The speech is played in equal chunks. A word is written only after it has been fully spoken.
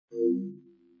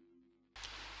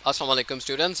Assalamu alaikum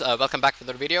students, welcome back to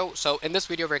the video. So in this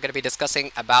video we're going to be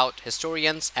discussing about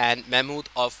historians and Mahmud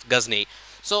of Ghazni.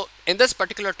 So in this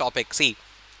particular topic, see,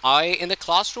 in the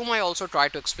classroom I also try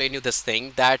to explain you this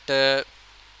thing that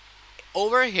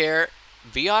over here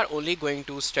we are only going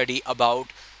to study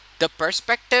about the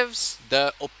perspectives,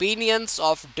 the opinions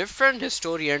of different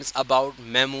historians about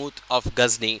Mahmud of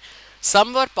Ghazni.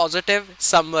 Some were positive,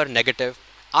 some were negative.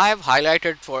 I have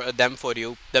highlighted for them for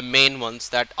you the main ones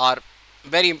that are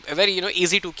very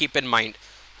easy to keep in mind.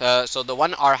 So the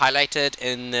one are highlighted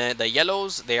in the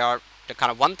yellows, they are the kind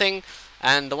of one thing,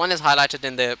 and the one is highlighted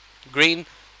in the green,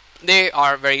 they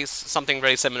are something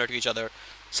very similar to each other.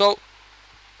 So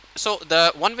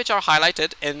the one which are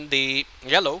highlighted in the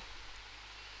yellow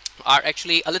are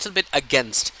actually a little bit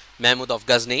against Mahmud of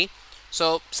Ghazni.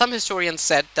 So some historians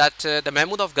said that the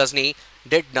Mahmud of Ghazni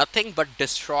did nothing but they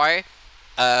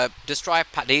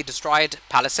destroyed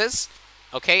palaces,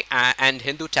 okay, and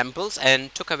Hindu temples,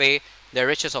 and took away the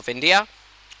riches of India.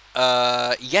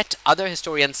 Yet other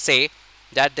historians say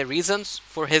that the reasons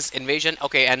for his invasion,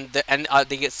 okay, and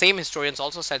the same historians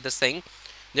also said this thing.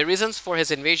 The reasons for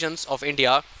his invasions of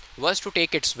India was to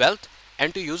take its wealth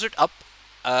and to use it up,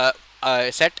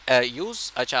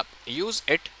 use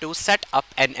it to set up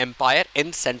an empire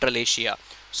in Central Asia.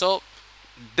 So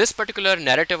this particular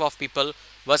narrative of people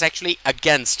was actually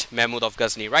against Mahmud of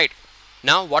Ghazni, right?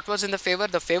 Now, what was in the favor?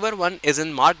 The favor one is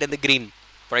marked in the green.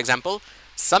 For example,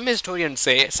 some historians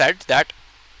said that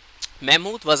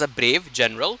Mahmud was a brave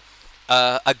general,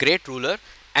 a great ruler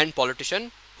and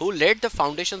politician who laid the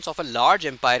foundations of a large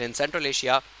empire in Central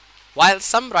Asia, while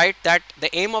some write that the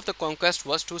aim of the conquest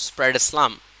was to spread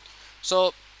Islam.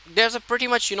 So there's a pretty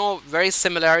much very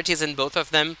similarities in both of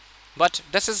them, but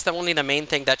this is only the main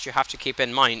thing that you have to keep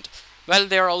in mind. Well,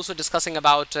 they are also discussing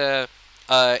about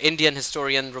Indian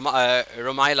historian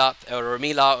Romila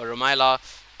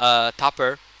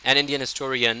Thapar, an Indian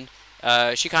historian.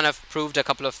 She kind of proved a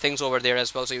couple of things over there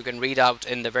as well, so you can read out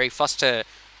in the very first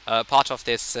part of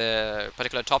this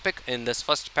particular topic in this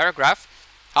first paragraph.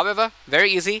 However,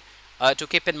 very easy to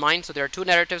keep in mind. So there are two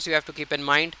narratives you have to keep in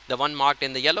mind, the one marked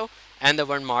in the yellow and the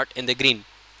one marked in the green.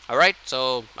 Alright,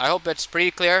 so I hope it's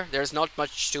pretty clear. There's not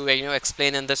much to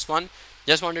explain in this one.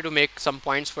 Just wanted to make some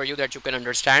points for you that you can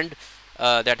understand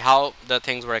that how the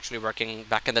things were actually working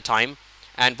back in the time,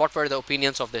 and what were the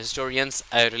opinions of the historians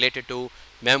related to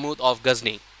Mahmud of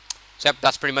Ghazni. So yep,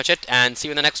 that's pretty much it, and see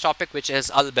you in the next topic, which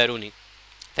is Al-Biruni.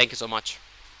 Thank you so much.